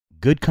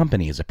Good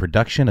Company is a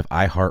production of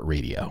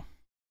iHeartRadio.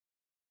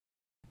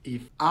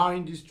 If our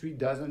industry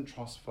doesn't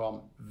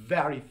transform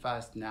very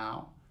fast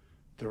now,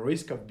 the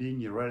risk of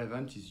being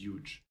irrelevant is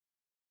huge.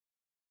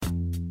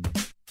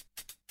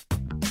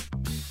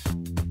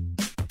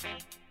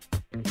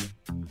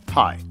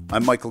 Hi,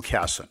 I'm Michael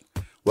Casson.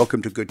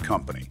 Welcome to Good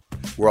Company,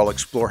 where I'll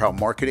explore how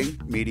marketing,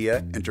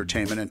 media,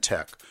 entertainment, and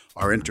tech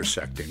are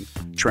intersecting,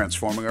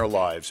 transforming our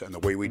lives and the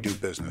way we do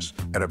business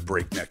at a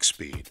breakneck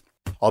speed.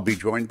 I'll be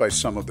joined by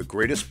some of the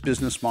greatest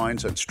business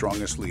minds and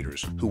strongest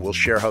leaders who will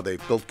share how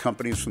they've built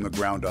companies from the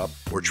ground up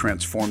or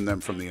transformed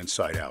them from the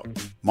inside out.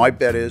 My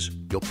bet is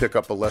you'll pick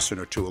up a lesson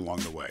or two along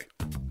the way.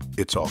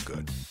 It's all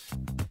good.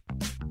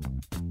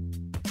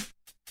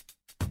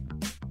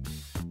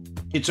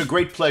 It's a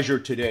great pleasure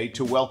today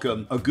to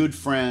welcome a good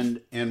friend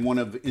and one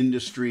of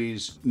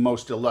industry's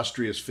most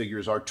illustrious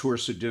figures, Artur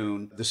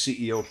Sadoun, the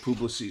CEO of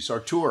Publicis.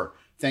 Artur,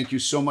 thank you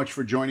so much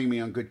for joining me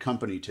on Good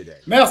Company today.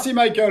 Merci,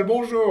 Michael.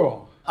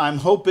 Bonjour. I'm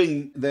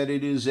hoping that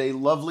it is a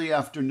lovely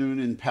afternoon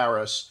in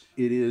Paris.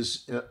 It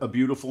is a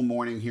beautiful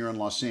morning here in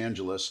Los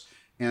Angeles.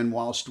 And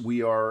whilst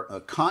we are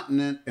a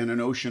continent and an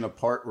ocean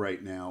apart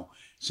right now,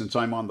 since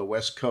I'm on the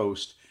West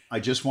Coast, I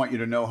just want you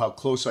to know how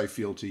close I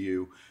feel to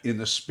you in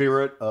the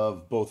spirit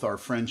of both our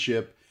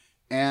friendship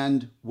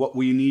and what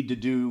we need to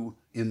do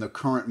in the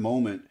current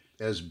moment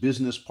as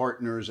business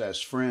partners,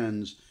 as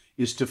friends,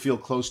 is to feel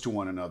close to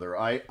one another.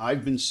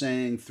 I've been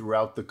saying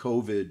throughout the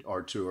COVID,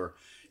 Artur,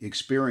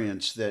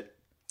 experience that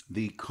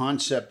the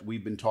concept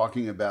we've been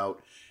talking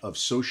about of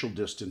social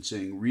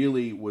distancing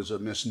really was a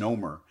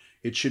misnomer.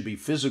 It should be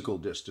physical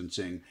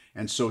distancing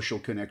and social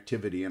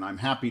connectivity. And I'm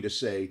happy to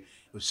say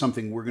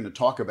something we're going to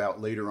talk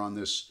about later on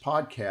this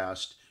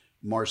podcast.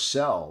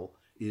 Marcel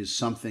is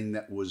something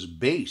that was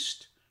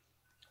based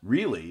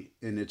really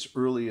in its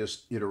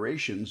earliest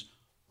iterations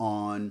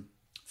on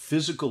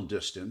physical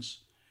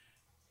distance,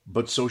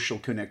 but social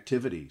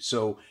connectivity.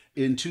 So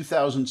in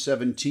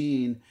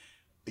 2017,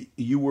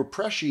 you were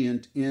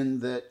prescient in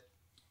that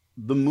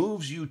the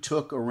moves you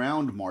took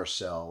around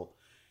Marcel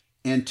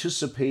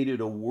anticipated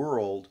a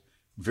world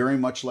very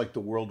much like the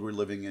world we're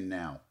living in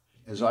now.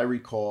 As I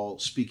recall,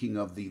 speaking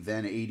of the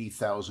then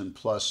 80,000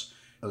 plus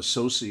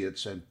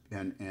associates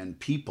and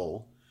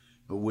people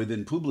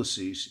within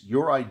Publicis,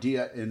 your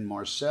idea in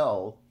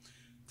Marcel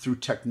through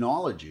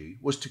technology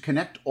was to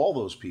connect all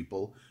those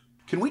people.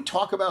 Can we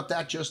talk about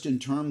that just in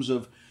terms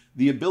of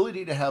the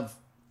ability to have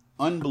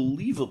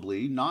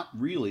unbelievably, not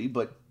really,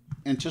 but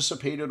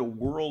anticipated a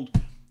world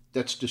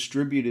that's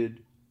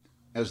distributed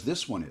as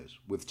this one is,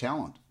 with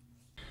talent?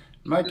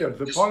 Michael,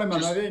 the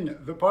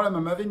problem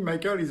I'm having,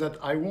 Michael, is that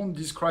I won't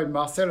describe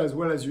Marcel as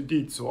well as you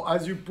did. So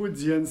as you put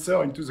the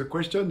answer into the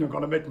question, you're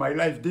going to make my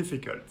life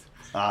difficult.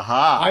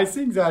 Aha! I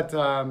think that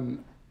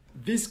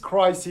this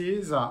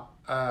crisis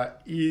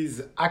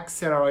is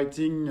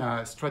accelerating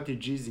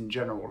strategies in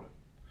general.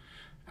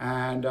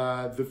 And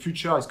the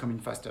future is coming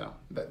faster.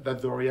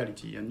 That's the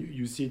reality. And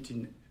you see it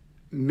in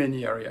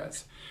many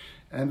areas.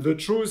 And the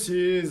truth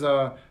is,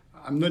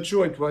 I'm not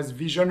sure it was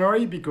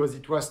visionary because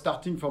it was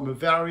starting from a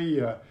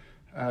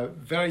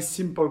very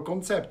simple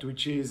concept,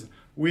 which is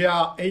we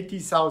are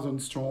 80,000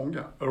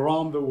 strong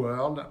around the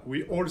world.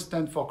 We all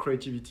stand for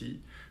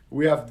creativity.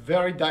 We have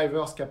very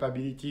diverse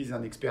capabilities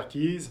and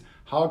expertise.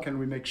 How can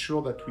we make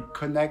sure that we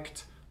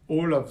connect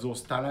all of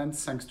those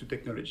talents thanks to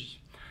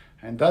technology?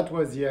 And that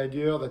was the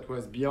idea that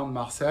was beyond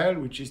Marcel,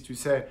 which is to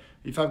say,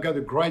 if I've got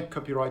a great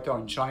copywriter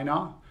in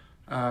China,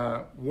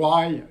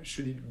 why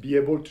should it be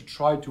able to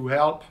try to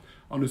help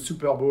on a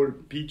Super Bowl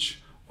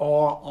pitch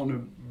or on a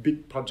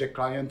big project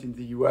client in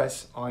the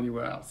US or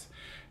anywhere else?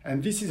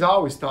 And this is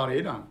how we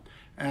started.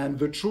 And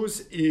the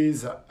truth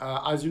is,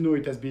 as you know,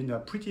 it has been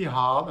pretty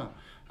hard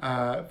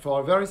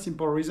for a very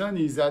simple reason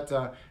is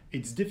that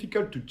it's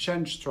difficult to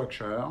change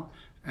structure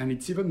and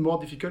it's even more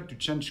difficult to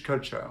change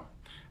culture.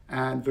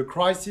 And the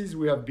crisis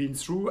we have been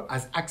through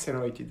has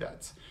accelerated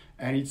that.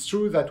 And it's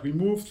true that we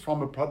moved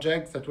from a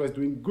project that was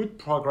doing good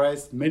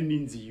progress, mainly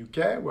in the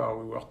UK, where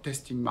we were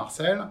testing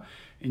Marcel,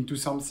 into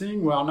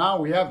something where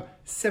now we have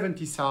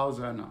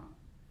 70,000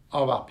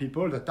 of our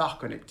people that are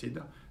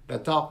connected,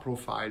 that are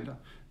profiled,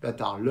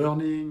 that are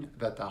learning,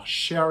 that are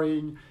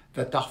sharing,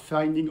 that are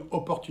finding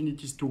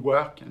opportunities to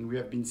work, and we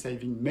have been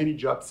saving many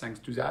jobs thanks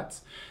to that,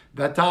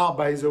 that are,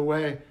 by the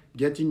way,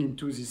 getting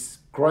into this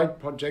great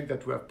project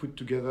that we have put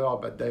together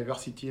about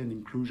diversity and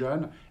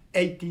inclusion.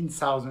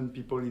 18,000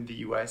 people in the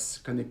US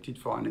connected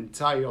for an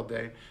entire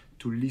day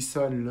to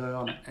listen,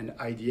 learn, and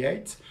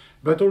ideate.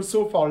 But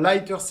also for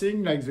lighter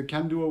things like the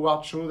Can Do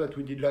Award show that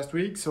we did last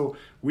week. So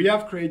we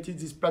have created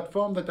this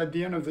platform that at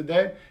the end of the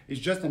day is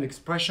just an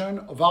expression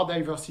of our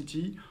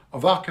diversity,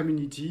 of our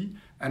community,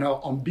 and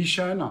our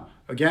ambition,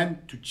 again,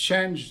 to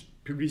change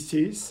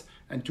Publicis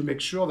and to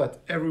make sure that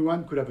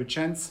everyone could have a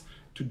chance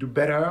to do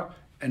better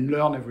and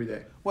learn every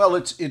day. Well,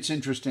 it's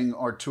interesting,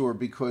 Artur,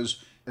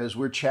 because as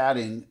we're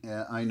chatting,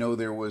 I know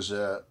there was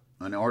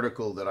an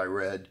article that I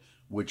read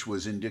which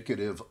was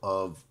indicative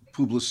of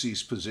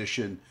Publicis'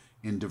 position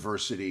in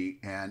diversity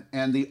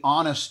and the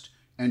honest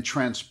and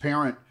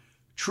transparent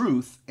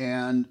truth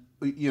and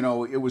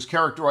it was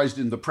characterized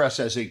in the press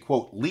as a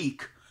quote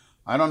leak.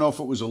 I don't know if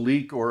it was a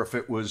leak or if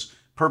it was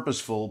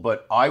purposeful,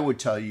 but I would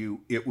tell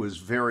you it was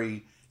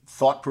very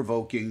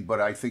thought-provoking,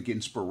 but I think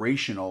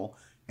inspirational.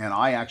 And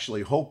I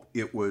actually hope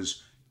it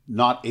was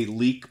not a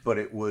leak, but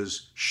it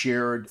was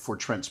shared for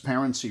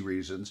transparency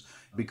reasons,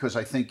 because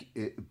I think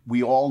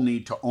we all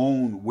need to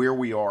own where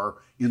we are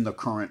in the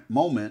current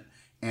moment,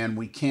 and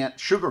we can't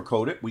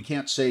sugarcoat it. We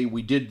can't say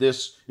we did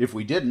this if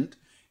we didn't.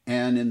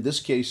 And in this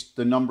case,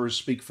 the numbers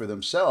speak for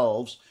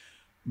themselves.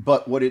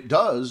 But what it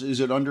does is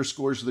it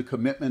underscores the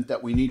commitment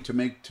that we need to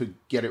make to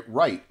get it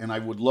right. And I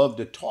would love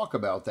to talk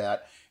about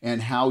that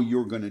and how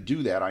you're going to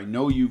do that. I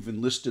know you've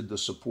enlisted the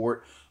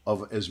support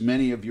of as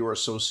many of your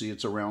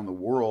associates around the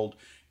world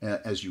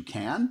as you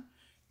can.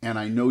 And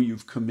I know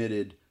you've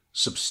committed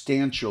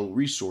substantial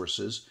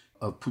resources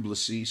of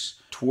Publicis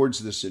towards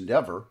this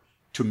endeavor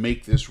to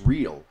make this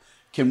real.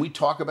 Can we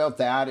talk about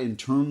that in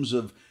terms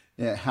of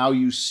how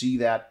you see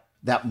that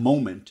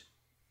moment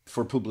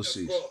for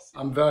Publicis?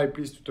 I'm very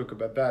pleased to talk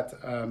about that.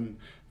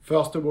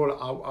 First of all,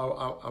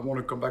 I want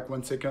to come back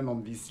 1 second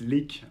on this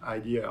leak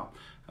idea.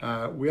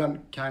 We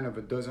had kind of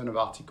a dozen of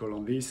articles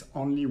on this.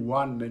 Only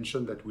one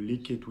mentioned that we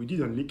leak it. We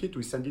didn't leak it.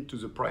 We sent it to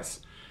the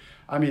press.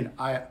 I mean,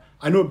 I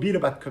know a bit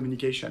about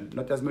communication,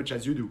 not as much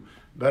as you do,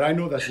 but I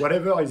know that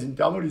whatever is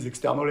internal is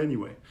external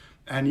anyway.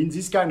 And in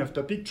this kind of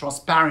topic,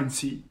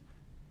 transparency,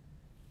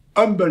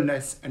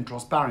 humbleness and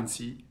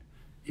transparency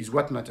is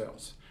what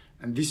matters.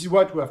 And this is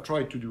what we have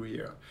tried to do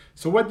here.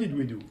 So what did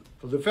we do?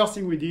 So the first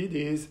thing we did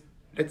is,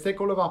 let's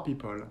take all of our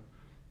people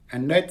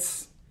and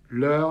let's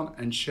learn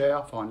and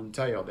share for an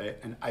entire day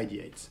and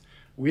ideate.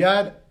 We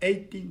had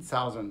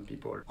 18,000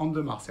 people on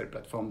the Marcel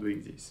platform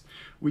doing this.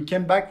 We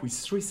came back with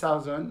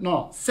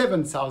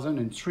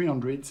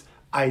 7,300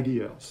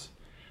 ideas.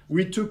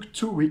 We took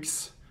 2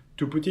 weeks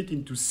to put it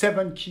into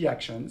 7 key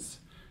actions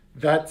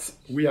that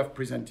we have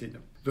presented.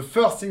 The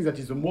first thing that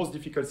is the most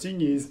difficult thing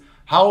is,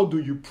 how do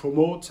you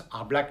promote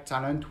our Black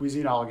talent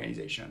within our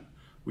organization?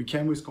 We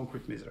came with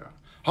concrete measures.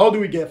 How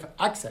do we get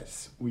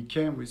access? We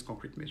came with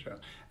concrete measures.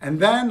 And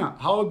then,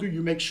 how do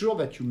you make sure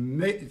that you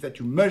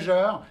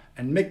measure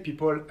and make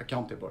people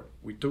accountable?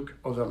 We took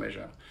other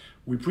measures.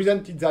 We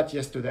presented that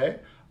yesterday.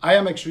 I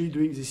am actually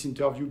doing this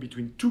interview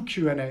between 2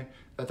 Q&A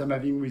that I'm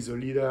having with the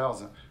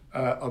leaders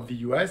of the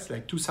US,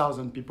 like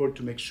 2,000 people,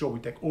 to make sure we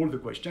take all the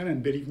questions.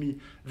 And believe me,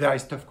 there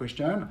is tough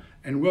question,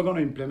 and we're going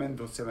to implement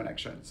those 7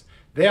 actions.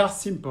 They are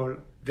simple.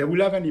 They will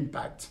have an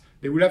impact.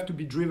 They will have to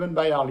be driven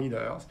by our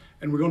leaders,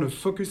 and we're going to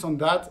focus on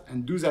that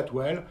and do that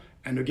well.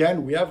 And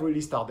again, we have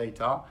released our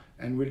data,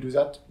 and we'll do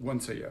that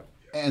once a year.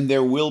 And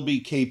there will be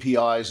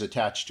KPIs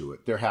attached to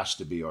it. There has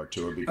to be,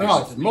 Artur.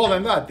 No, it's more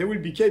than that. There will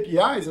be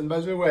KPIs, and by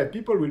the way,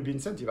 people will be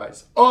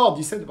incentivized or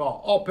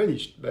disincentivized or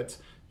punished. But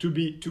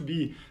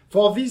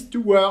for this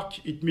to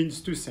work, it means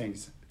 2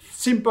 things: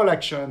 simple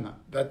action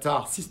that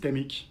are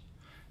systemic,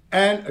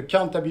 and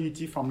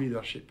accountability from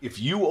leadership. If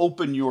you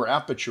open your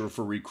aperture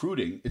for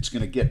recruiting, it's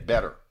going to get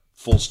better.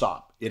 Full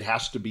stop. It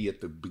has to be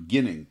at the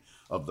beginning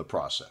of the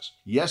process.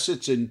 Yes,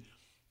 it's in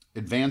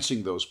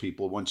advancing those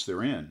people once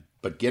they're in,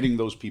 but getting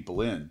those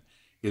people in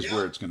is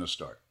where it's going to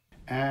start.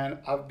 And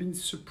I've been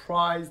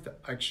surprised,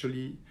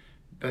 actually,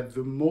 that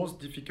the most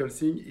difficult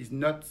thing is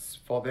not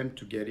for them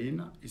to get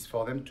in, it's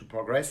for them to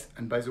progress,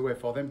 and by the way,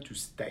 for them to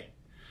stay.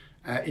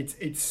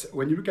 It's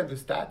when you look at the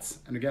stats,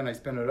 and again, I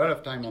spend a lot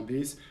of time on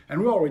this,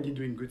 and we're already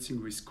doing good things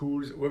with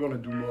schools. We're going to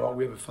do more.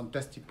 We have a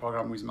fantastic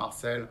program with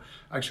Marcel.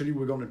 Actually,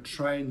 we're going to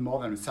train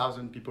more than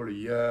 1,000 people a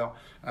year,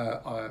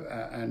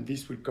 and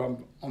this will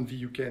come on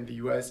the UK and the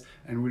US,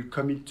 and we'll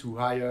commit to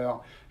hire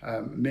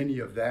many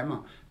of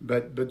them.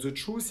 But the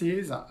truth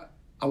is, I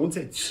won't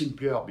say it's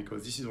simpler,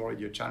 because this is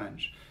already a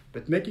challenge.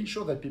 But making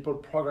sure that people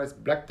progress,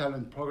 Black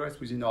talent progress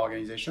within our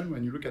organization,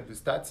 when you look at the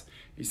stats,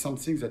 is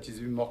something that is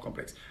even more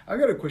complex. I've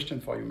got a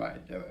question for you,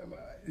 Mike.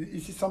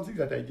 This is something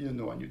that I didn't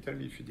know, and you tell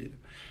me if you did.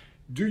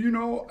 Do you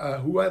know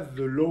who has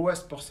the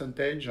lowest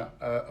percentage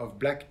of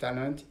Black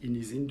talent in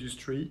his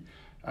industry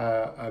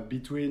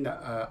between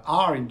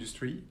our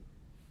industry,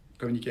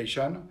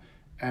 communication,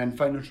 and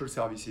financial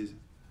services?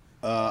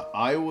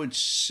 I would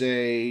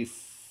say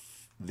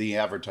the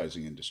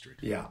advertising industry.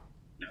 Yeah.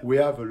 We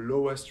have a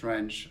lowest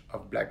range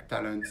of Black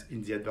talent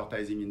in the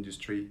advertising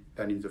industry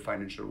than in the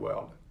financial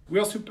world. We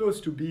are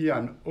supposed to be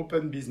an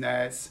open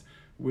business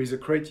with a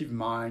creative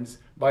minds,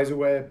 by the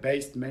way,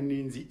 based mainly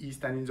in the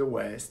East and in the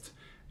West.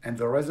 And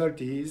the result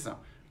is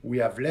we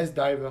have less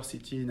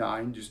diversity in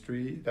our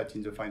industry than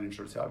in the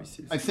financial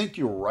services. I think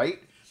you're right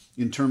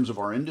in terms of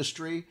our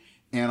industry.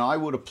 And I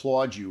would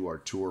applaud you,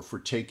 Artur, for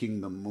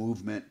taking the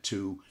movement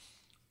to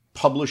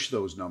publish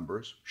those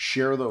numbers,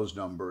 share those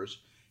numbers,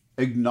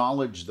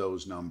 acknowledge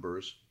those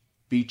numbers,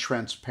 be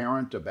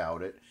transparent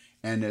about it,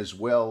 and as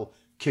well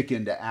kick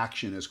into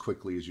action as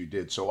quickly as you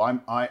did. So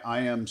I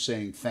am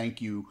saying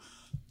thank you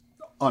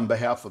on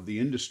behalf of the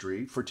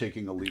industry for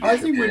taking a leadership I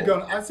think we're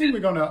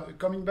role. gonna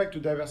coming back to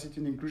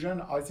diversity and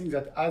inclusion. I think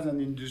that as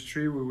an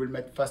industry, we will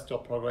make faster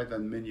progress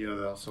than many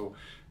others. So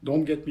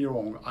don't get me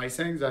wrong. I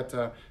think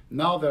that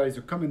now there is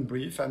a common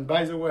brief. And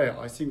by the way,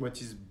 I think what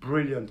is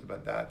brilliant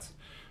about that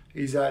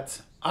is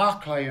that our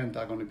clients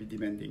are going to be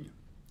demanding.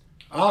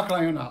 Our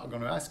clients are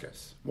going to ask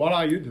us, "What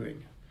are you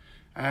doing?"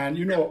 And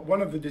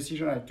one of the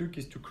decisions I took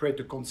is to create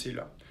a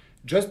council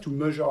just to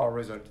measure our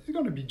results. It's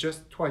going to be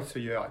just twice a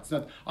year. It's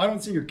not. I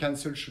don't think a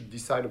council should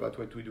decide about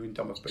what we do in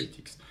terms of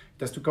politics.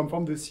 It has to come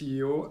from the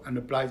CEO and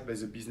applied by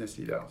the business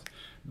leaders.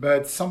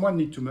 But someone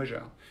needs to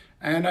measure.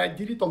 And I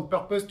did it on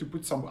purpose to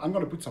I'm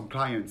going to put some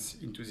clients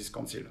into this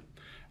council.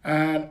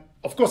 And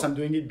of course, I'm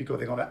doing it because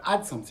they're going to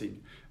add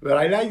something. But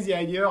I like the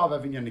idea of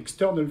having an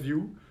external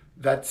view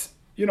that,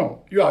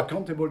 you are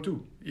accountable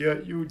too.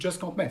 You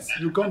just can't mess.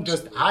 You can't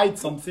just hide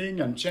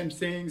something and change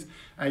things,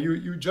 and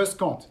you just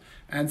can't.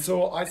 And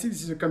so I think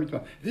this is a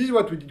commitment. This is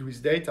what we did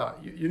with data.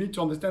 You need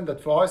to understand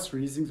that for us,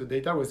 releasing the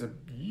data was a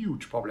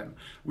huge problem.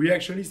 We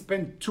actually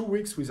spent 2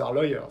 weeks with our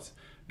lawyers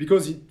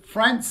because in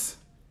France,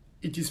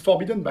 it is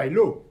forbidden by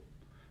law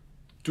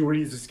to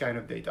release this kind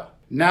of data.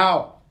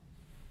 Now,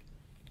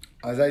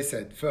 as I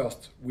said,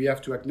 first, we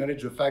have to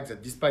acknowledge the fact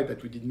that despite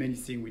that we did many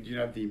things, we didn't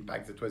have the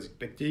impact that was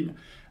expecting.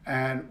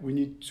 And we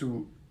need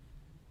to,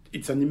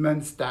 it's an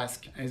immense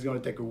task and it's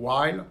going to take a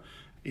while.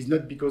 It's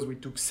not because we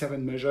took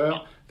 7 measures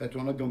that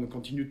we're not going to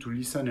continue to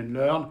listen and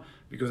learn,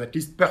 because at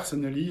least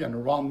personally and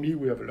around me,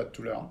 we have a lot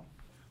to learn.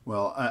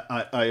 Well,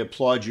 I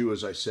applaud you,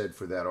 as I said,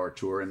 for that,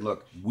 Artur. And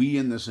look, we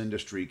in this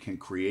industry can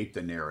create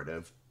the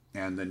narrative,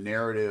 and the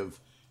narrative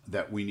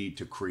that we need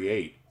to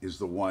create is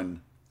the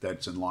one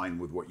that's in line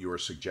with what you're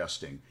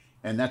suggesting.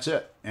 And that's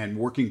it. And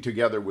working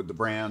together with the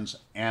brands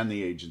and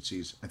the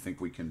agencies, I think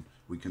we can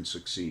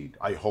succeed.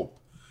 I hope.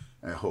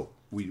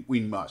 We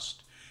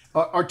must.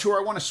 Artur,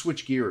 I want to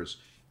switch gears.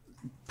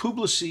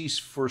 Publicis,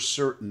 for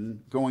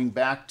certain, going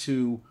back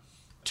to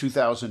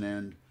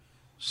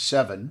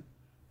 2007,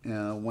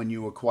 when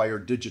you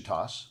acquired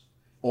Digitas,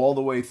 all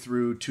the way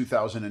through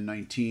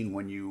 2019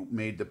 when you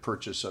made the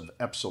purchase of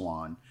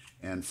Epsilon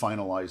and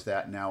finalized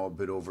that now a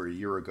bit over a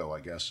year ago, I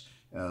guess.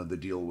 The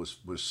deal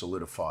was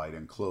solidified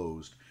and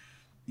closed.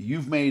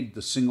 You've made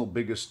the single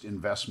biggest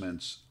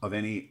investments of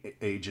any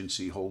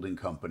agency holding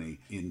company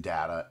in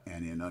data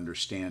and in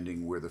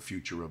understanding where the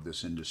future of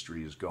this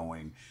industry is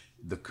going,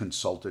 the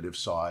consultative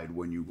side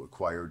when you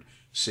acquired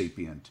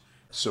Sapient.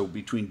 So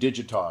between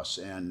Digitas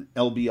and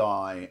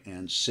LBI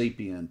and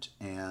Sapient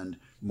and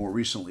more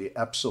recently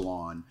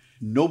Epsilon,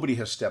 nobody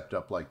has stepped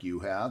up like you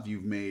have.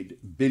 You've made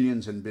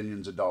billions and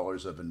billions of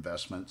dollars of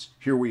investments.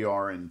 Here we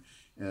are in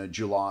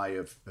July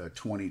of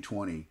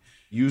 2020,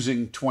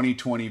 using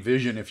 2020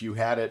 vision if you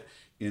had it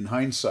in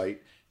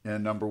hindsight.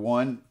 And number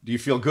one, do you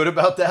feel good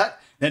about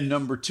that? And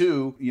number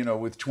two,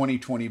 with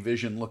 2020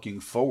 vision looking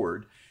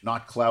forward,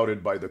 not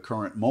clouded by the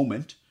current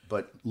moment,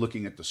 but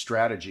looking at the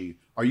strategy,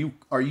 are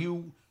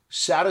you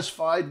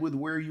satisfied with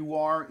where you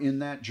are in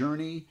that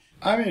journey?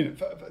 I mean,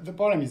 the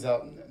problem is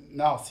that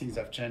now things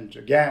have changed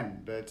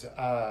again, but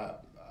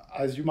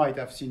as you might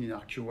have seen in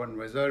our Q1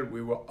 result,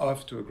 we were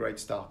off to a great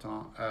start.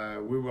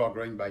 We were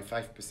growing by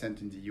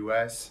 5% in the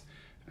US.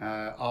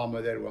 Our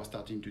model was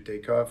starting to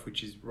take off,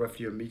 which is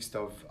roughly a mix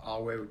of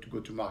our way to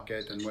go to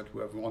market and what we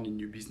have won in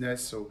new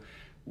business. So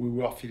we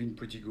were feeling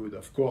pretty good.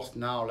 Of course,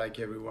 now, like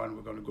everyone,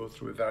 we're going to go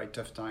through a very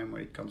tough time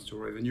when it comes to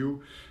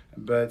revenue.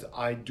 But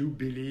I do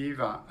believe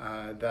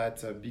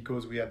that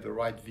because we have the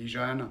right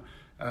vision,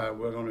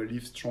 we're going to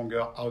live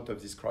stronger out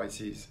of this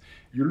crisis.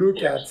 You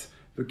look at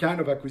the kind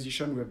of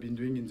acquisition we've been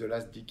doing in the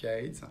last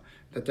decades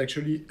that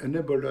actually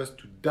enabled us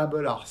to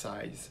double our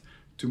size,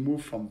 to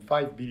move from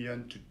 5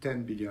 billion to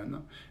 10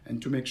 billion,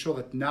 and to make sure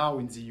that now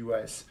in the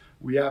US,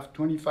 we have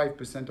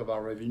 25% of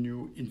our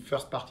revenue in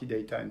first-party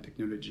data and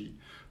technology,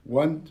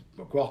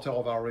 1/4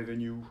 of our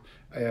revenue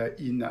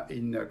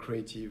in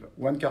creative,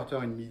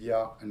 1/4 in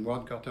media, and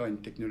 1/4 in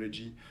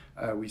technology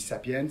with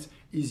Sapient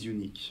is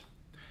unique.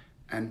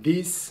 And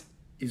this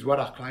is what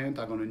our clients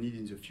are going to need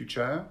in the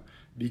future,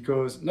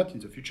 because, not in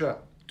the future,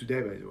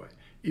 today, by the way,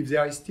 if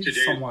there is still today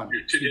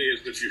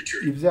is the future.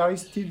 If there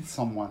is still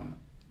someone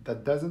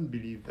that doesn't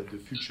believe that the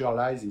future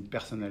lies in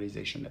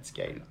personalization at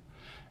scale,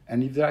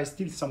 and if there is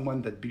still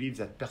someone that believes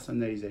that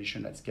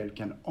personalization at scale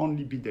can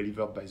only be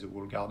delivered by the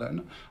walled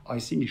garden, I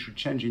think it should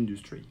change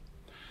industry.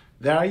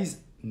 There is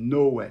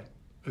no way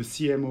a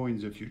CMO in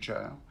the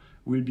future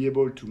will be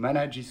able to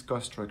manage his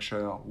cost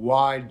structure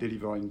while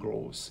delivering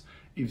growth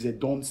if they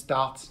don't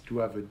start to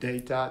have a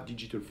data,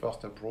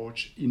 digital-first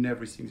approach in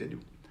everything they do.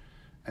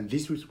 And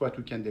this is what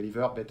we can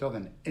deliver better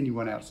than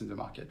anyone else in the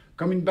market.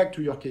 Coming back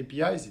to your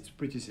KPIs, it's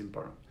pretty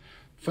simple.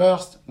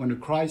 First, when a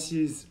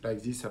crisis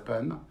like this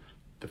happens,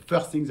 the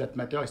first thing that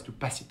matters is to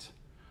pass it,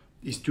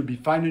 is to be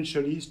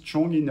financially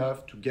strong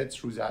enough to get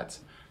through that.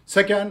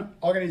 Second,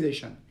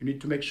 organization. You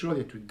need to make sure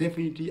that you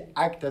definitely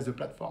act as a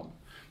platform.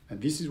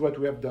 And this is what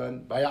we have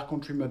done by our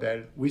country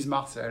model with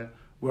Marcel.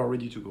 We are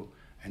ready to go.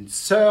 And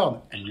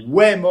third, and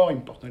way more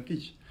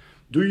importantly,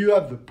 Do you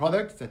have the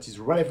product that is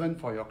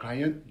relevant for your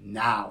client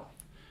now?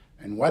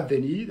 And what they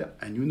need,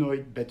 and you know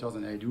it better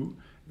than I do,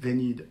 they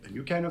need a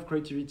new kind of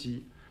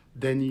creativity.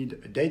 They need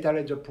a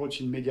data-led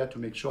approach in media to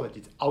make sure that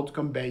it's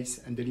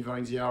outcome-based and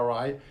delivering the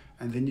ROI,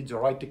 and they need the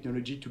right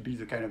technology to build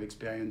the kind of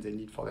experience they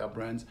need for their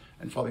brands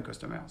and for their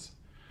customers.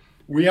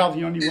 We are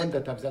the only one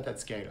that have that at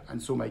scale.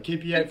 And so my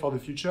KPI for the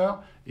future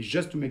is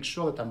just to make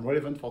sure that I'm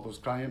relevant for those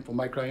clients, for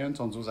my clients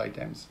on those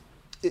items.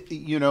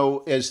 You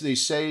know, as they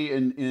say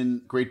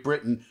in Great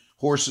Britain,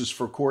 horses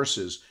for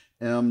courses.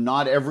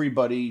 Not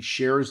everybody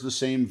shares the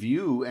same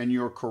view, and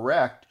you're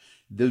correct.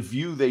 The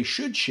view they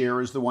should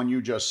share is the one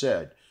you just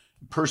said.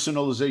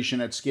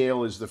 Personalization at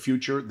scale is the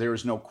future. There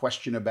is no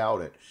question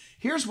about it.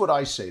 Here's what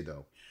I say,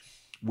 though.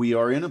 We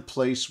are in a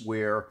place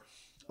where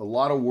a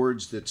lot of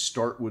words that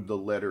start with the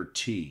letter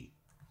T,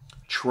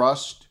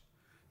 trust,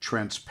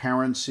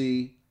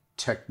 transparency,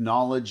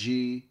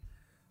 technology,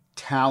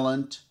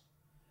 talent,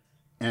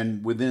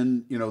 and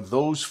within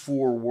those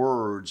four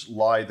words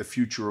lie the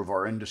future of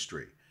our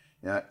industry,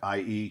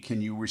 i.e., can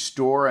you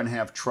restore and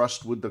have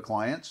trust with the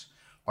clients?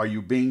 Are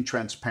you being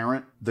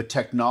transparent? The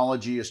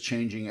technology is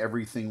changing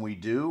everything we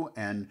do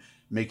and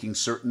making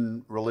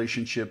certain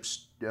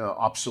relationships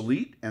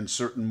obsolete and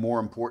certain more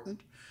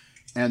important.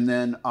 And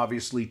then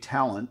obviously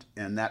talent,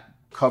 and that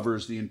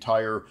covers the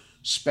entire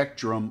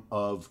spectrum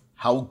of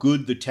how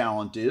good the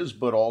talent is,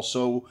 but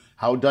also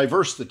how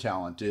diverse the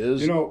talent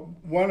is.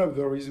 One of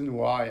the reasons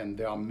why, and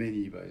there are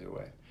many, by the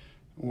way,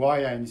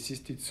 why I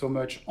insisted so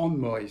much on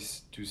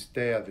Maurice to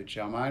stay as the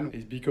chairman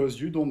is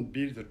because you don't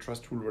build the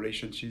trustful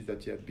relationships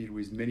that you have built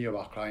with many of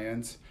our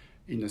clients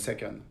in a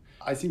second.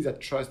 I think that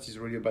trust is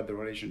really about the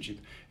relationship.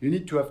 You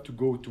need to have to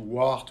go to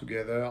war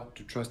together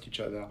to trust each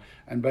other.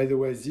 And by the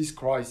way, this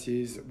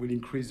crisis will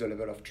increase the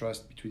level of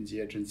trust between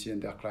the agency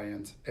and their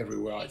clients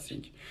everywhere, I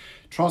think.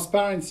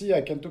 Transparency, I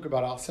can talk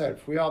about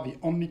ourselves. We are the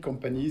only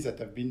companies that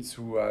have been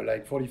through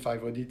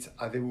 45 audits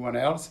as everyone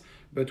else,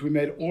 but we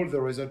made all the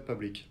results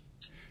public.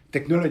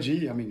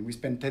 Technology, we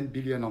spent 10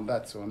 billion on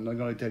that, so I'm not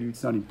going to tell you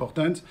it's not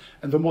important.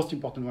 And the most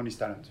important one is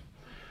talent.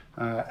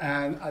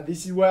 And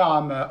this is where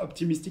I'm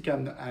optimistic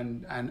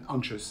and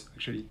anxious,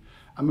 actually.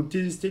 I'm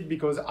optimistic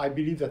because I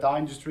believe that our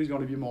industry is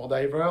going to be more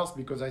diverse,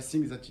 because I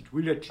think that it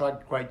will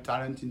attract great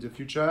talent in the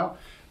future.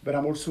 But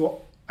I'm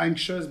also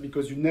anxious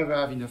because you never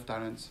have enough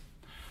talent.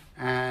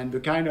 And the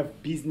kind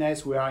of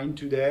business we are in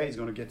today is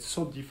going to get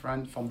so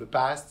different from the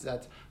past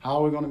that how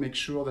are we going to make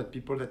sure that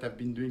people that have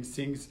been doing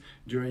things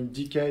during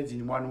decades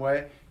in one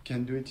way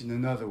can do it in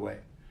another way?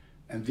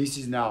 And this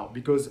is now,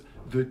 because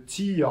the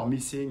T you're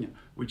missing,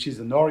 which is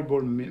an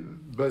horrible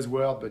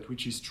buzzword, but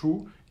which is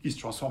true, is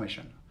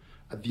transformation.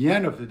 At the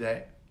end of the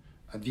day,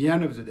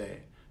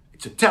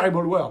 it's a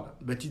terrible word,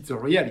 but it's a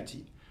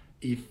reality.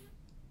 If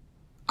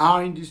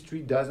our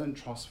industry doesn't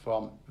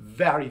transform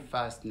very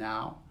fast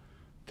now,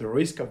 the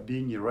risk of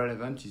being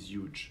irrelevant is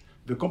huge.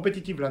 The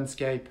competitive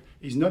landscape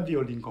is not the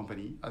holding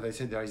company. As I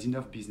said, there is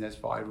enough business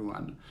for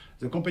everyone.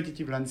 The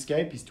competitive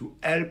landscape is to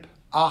help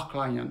our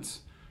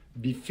clients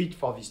be fit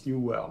for this new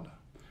world.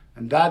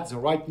 And that's the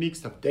right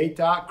mix of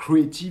data,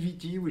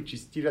 creativity, which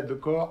is still at the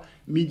core,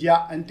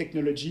 media and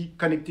technology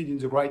connected in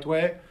the right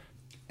way.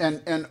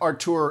 And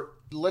Artur,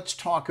 let's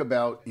talk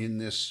about in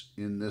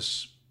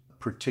this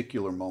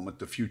particular moment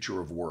the future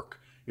of work.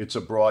 It's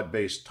a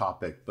broad-based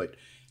topic, but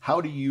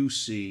how do you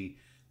see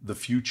the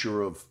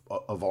future of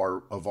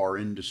our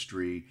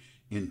industry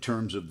in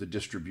terms of the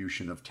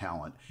distribution of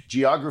talent?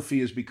 Geography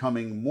is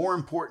becoming more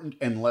important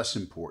and less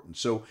important.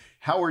 So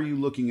how are you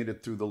looking at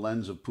it through the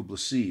lens of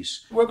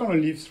Publicis? We're going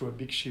to live through a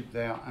big shift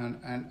there,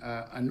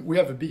 and we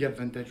have a big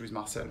advantage with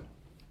Marcel.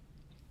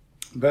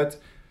 But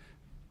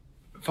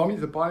for me,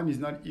 the problem is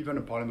not even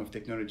a problem of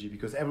technology,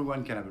 because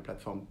everyone can have a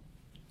platform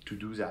to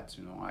do that.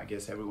 I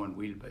guess everyone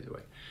will, by the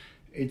way.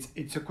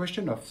 It's a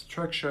question of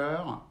structure,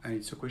 and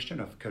it's a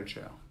question of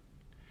culture.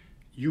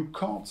 You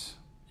can't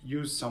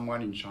use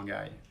someone in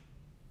Shanghai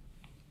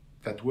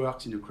that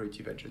works in a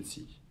creative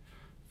agency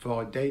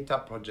for a data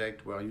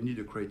project where you need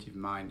a creative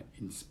mind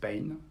in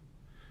Spain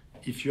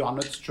if you are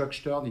not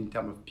structured in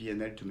terms of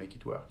P&L to make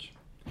it work.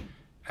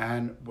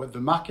 And what the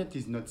market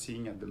is not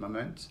seeing at the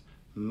moment,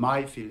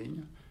 my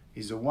feeling,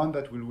 is the one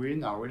that will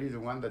win are really the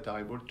ones that are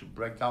able to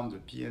break down the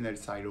P&L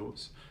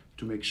silos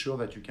to make sure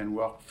that you can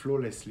work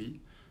flawlessly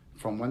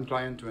from one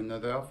client to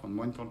another, from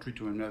one country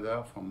to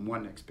another, from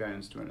one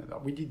experience to another.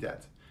 We did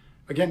that.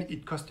 Again,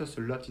 it cost us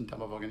a lot in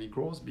terms of organic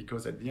growth,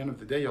 because at the end of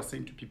the day, you're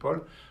saying to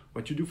people,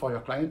 what you do for your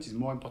client is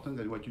more important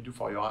than what you do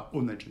for your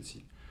own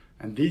agency.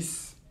 And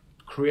this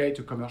creates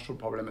a commercial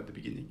problem at the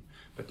beginning.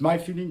 But my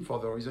feeling, for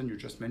the reason you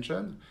just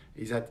mentioned,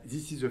 is that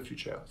this is the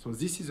future. So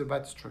this is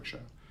about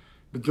structure.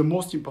 But the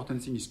most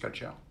important thing is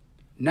culture.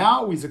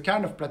 Now, with the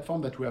kind of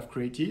platform that we have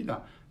created,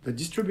 the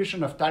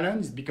distribution of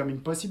talent is becoming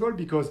possible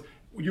because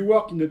you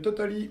work in a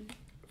totally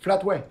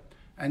flat way.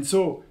 And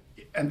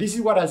this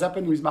is what has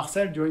happened with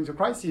Marcel during the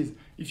crisis.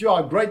 If you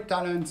are a great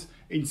talent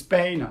in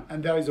Spain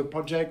and there is a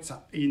project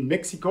in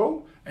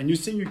Mexico and you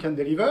think you can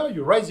deliver,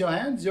 you raise your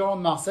hands, you're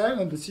on Marcel,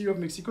 and the CEO of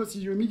Mexico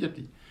sees you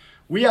immediately.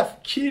 We have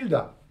killed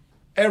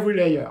every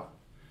layer.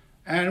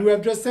 And we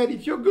have just said,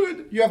 if you're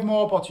good, you have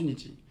more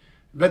opportunity.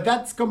 But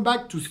that's come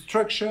back to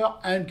structure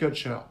and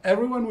culture.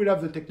 Everyone will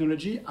have the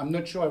technology. I'm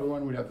not sure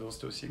everyone will have those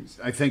two things.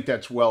 I think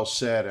that's well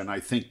said, and I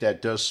think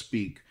that does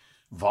speak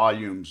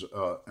volumes,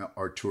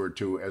 Artur,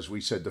 to, as we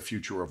said, the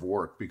future of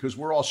work, because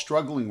we're all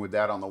struggling with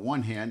that on the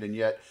one hand, and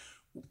yet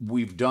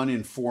we've done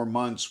in 4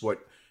 months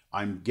what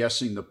I'm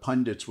guessing the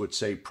pundits would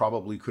say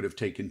probably could have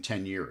taken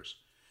 10 years.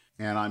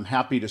 And I'm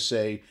happy to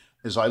say,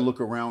 as I look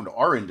around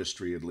our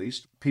industry at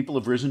least, people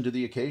have risen to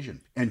the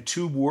occasion. And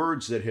two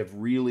words that have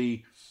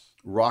really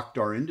rocked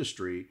our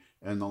industry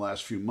in the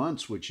last few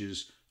months, which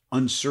is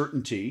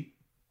uncertainty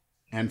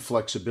and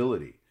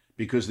flexibility,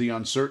 because the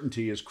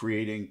uncertainty is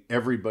creating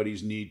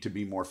everybody's need to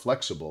be more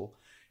flexible,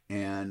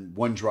 and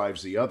one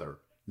drives the other,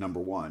 number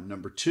one.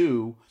 Number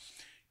two,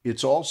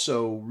 it's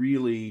also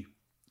really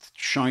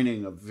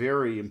shining a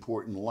very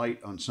important light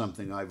on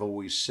something I've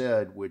always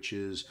said, which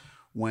is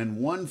when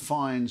one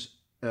finds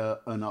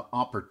an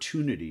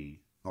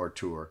opportunity,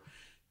 Artur,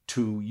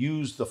 to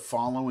use the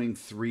following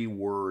 3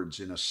 words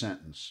in a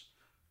sentence,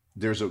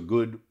 there's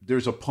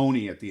a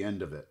pony at the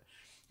end of it.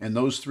 And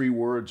those 3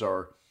 words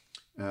are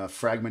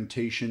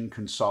fragmentation,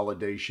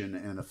 consolidation,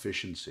 and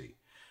efficiency.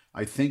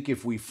 I think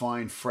if we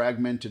find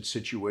fragmented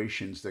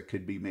situations that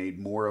could be made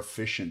more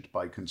efficient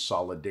by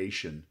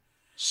consolidation,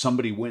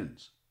 somebody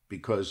wins,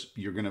 because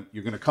you're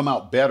gonna come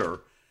out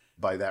better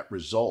by that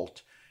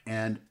result.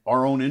 And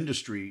our own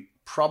industry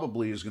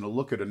probably is going to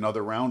look at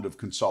another round of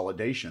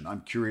consolidation.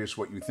 I'm curious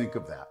what you think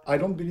of that. I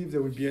don't believe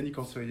there will be any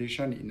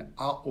consolidation in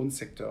our own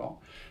sector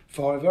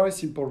for a very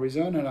simple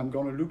reason, and I'm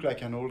going to look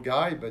like an old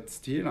guy, but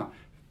still,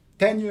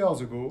 10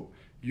 years ago,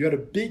 you had a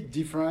big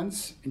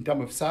difference in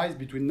terms of size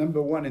between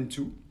number 1 and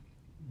 2,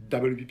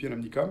 WPP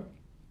and Omnicom,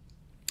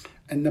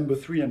 and number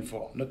 3 and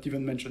 4, not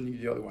even mentioning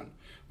the other one,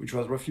 which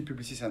was roughly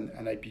Publicis and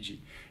IPG.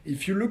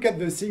 If you look at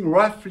the thing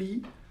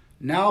roughly,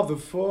 now the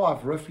 4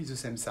 have roughly the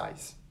same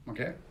size,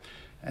 okay?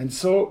 And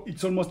so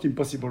it's almost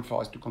impossible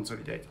for us to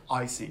consolidate,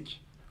 I think.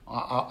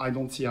 I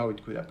don't see how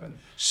it could happen.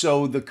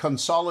 So the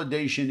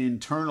consolidation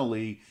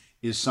internally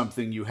is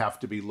something you have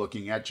to be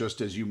looking at,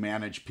 just as you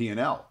manage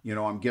P&L. You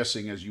know, I'm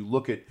guessing as you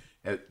look at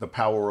the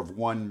power of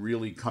one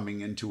really coming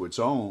into its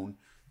own,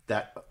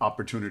 that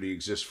opportunity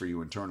exists for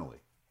you internally.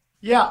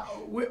 Yeah,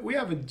 we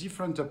have a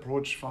different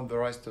approach from the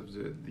rest of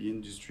the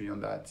industry on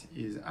that.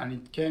 And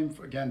it came,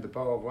 again, the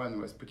power of one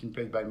was put in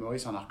place by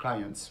Maurice and our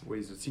clients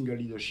with a single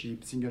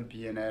leadership, single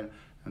P&L,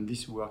 and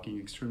this working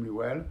extremely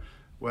well.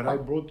 What I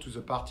brought to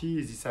the party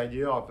is this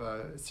idea of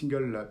a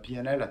single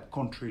P&L at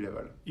country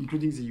level,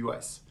 including the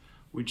US,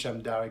 which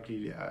I'm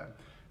directly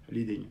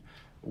leading.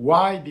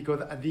 Why? Because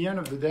at the end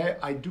of the day,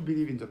 I do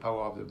believe in the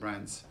power of the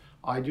brands.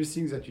 I do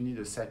think that you need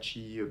a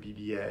Saatchi, a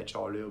BBH,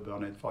 or a Leo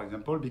Burnett, for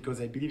example,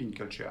 because I believe in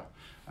culture.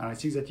 And I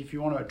think that if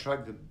you want to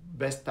attract the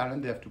best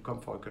talent, they have to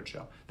come for a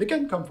culture. They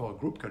can come for a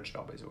group culture,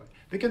 by the way.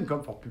 They can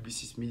come for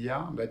Publicis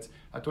Media, but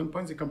at one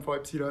point they come for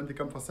Epsilon, they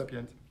come for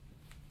Sapient.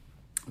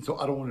 So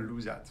I don't want to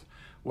lose that.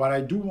 What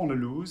I do want to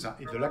lose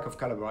is the lack of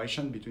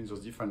collaboration between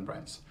those different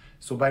brands.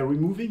 So by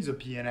removing the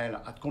P&L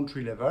at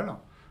country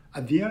level,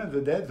 at the end of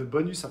the day, the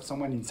bonus of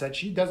someone in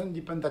Saatchi doesn't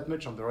depend that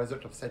much on the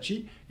result of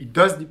Saatchi. It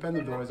does depend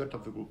on the result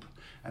of the group.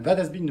 And that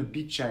has been a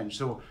big change.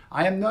 So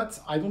I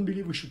don't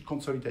believe we should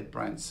consolidate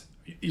brands.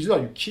 Either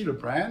you kill a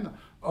brand,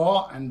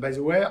 and by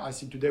the way, I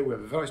think today we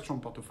have a very strong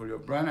portfolio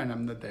of brands, and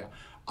I'm not there.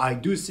 I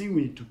do think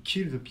we need to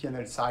kill the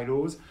P&L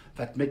silos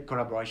that make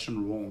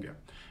collaboration wrong.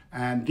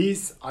 And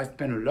this, I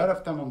spent a lot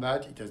of time on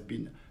that. It has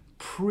been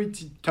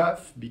pretty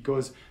tough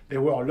because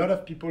there were a lot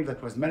of people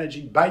that was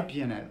managing by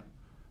P&L.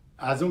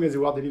 As long as they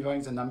were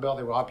delivering the number,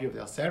 they were happy with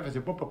themselves. I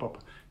said,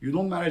 pop. You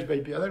don't manage by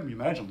P&L, you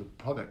manage on the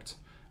product.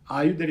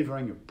 Are you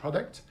delivering a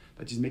product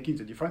that is making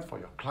the difference for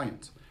your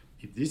client?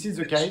 If this is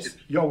the case,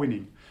 you're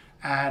winning.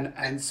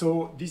 And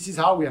so this is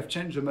how we have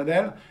changed the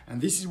model. And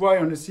this is why,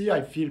 honestly,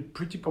 I feel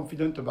pretty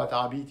confident about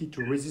our ability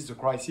to resist the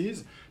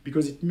crisis,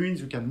 because it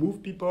means you can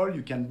move people,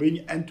 you can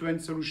bring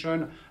end-to-end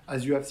solution,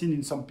 as you have seen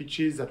in some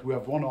pitches that we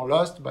have won or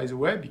lost, by the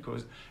way,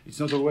 because it's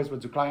not always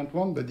what the client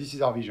wants, but this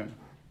is our vision.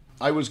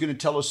 I was going to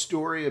tell a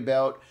story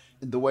about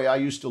the way I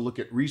used to look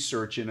at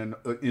research in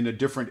a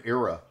different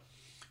era.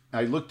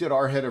 I looked at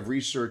our head of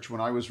research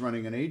when I was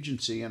running an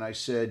agency, and I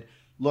said,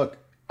 look,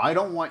 I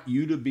don't want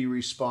you to be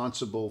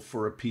responsible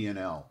for a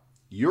P&L.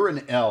 You're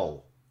an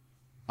L.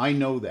 I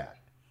know that.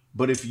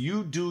 But if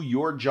you do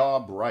your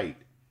job right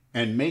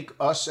and make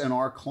us and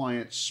our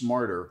clients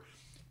smarter,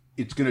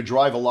 it's going to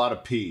drive a lot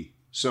of P.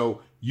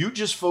 So you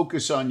just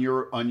focus on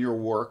your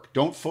work.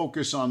 Don't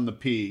focus on the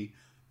P.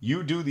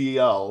 You do the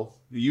L.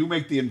 You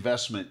make the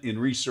investment in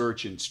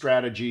research and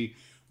strategy.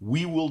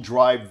 We will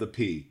drive the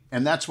P.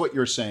 And that's what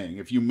you're saying.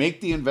 If you make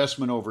the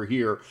investment over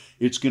here,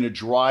 it's going to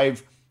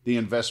drive the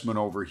investment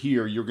over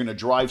here. You're going to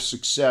drive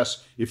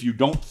success if you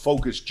don't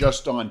focus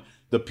just on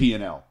the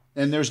P&L.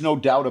 And there's no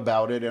doubt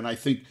about it. And I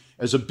think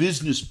as a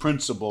business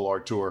principle,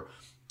 Artur,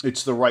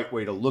 it's the right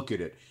way to look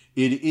at it.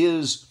 It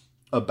is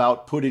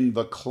about putting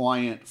the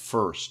client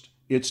first.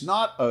 It's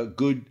not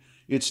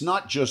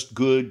just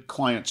good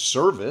client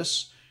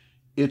service.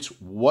 It's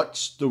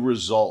what's the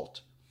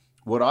result.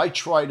 What I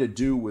try to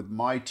do with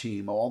my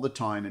team all the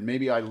time, and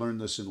maybe I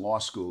learned this in law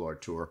school,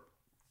 Artur,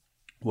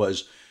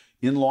 was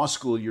in law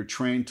school, you're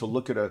trained to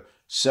look at a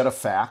set of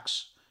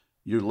facts.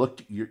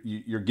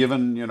 You're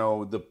given,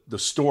 the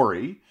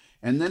story,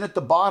 and then at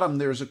the bottom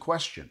there's a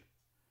question.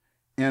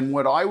 And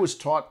what I was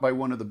taught by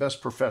one of the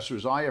best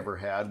professors I ever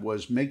had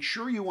was make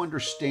sure you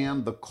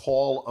understand the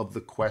call of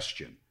the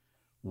question.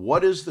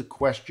 What is the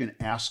question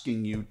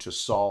asking you to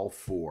solve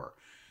for?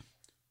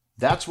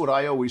 That's what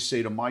I always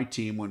say to my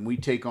team when we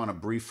take on a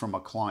brief from a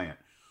client.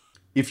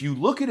 If you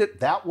look at it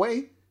that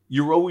way,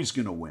 you're always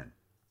going to win.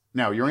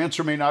 Now, your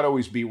answer may not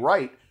always be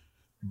right,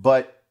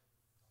 but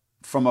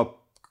from a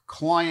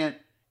client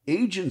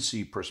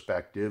agency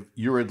perspective,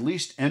 you're at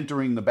least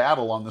entering the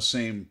battle on the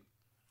same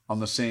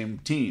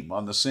team,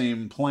 on the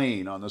same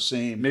plane, on the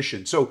same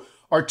mission. So,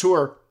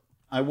 Artur,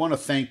 I want to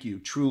thank you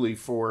truly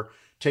for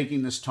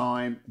taking this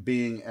time,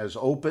 being as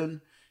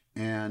open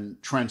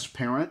and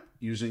transparent,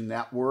 using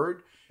that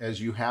word, as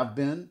you have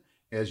been,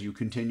 as you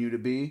continue to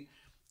be.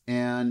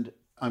 And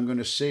I'm going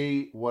to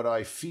say what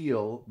I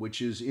feel,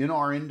 which is in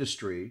our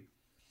industry,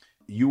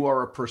 you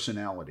are a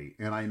personality.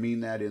 And I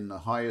mean that in the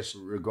highest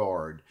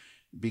regard,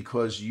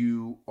 because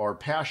you are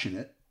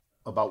passionate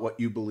about what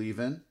you believe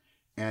in.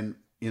 And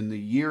in the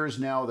years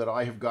now that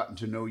I have gotten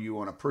to know you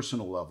on a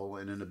personal level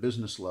and in a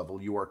business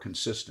level, you are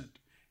consistent.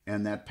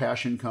 And that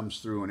passion comes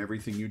through in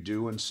everything you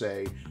do and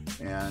say.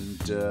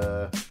 And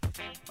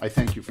I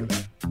thank you for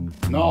that.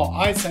 No,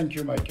 I thank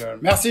you, Michael.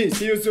 Merci.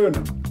 See you soon.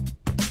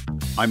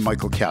 I'm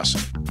Michael Casson.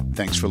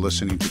 Thanks for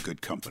listening to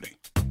Good Company.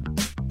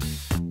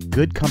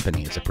 Good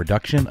Company is a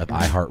production of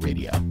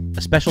iHeartRadio.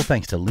 A special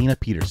thanks to Lena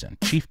Peterson,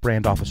 Chief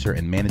Brand Officer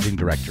and Managing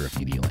Director of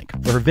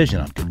MediaLink, for her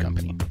vision on Good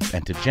Company,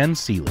 and to Jen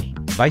Seeley,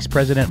 Vice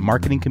President,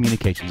 Marketing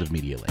Communications of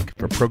MediaLink,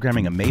 for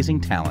programming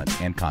amazing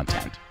talent and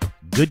content.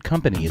 Good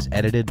Company is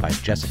edited by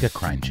Jessica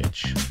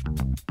Kreinchich.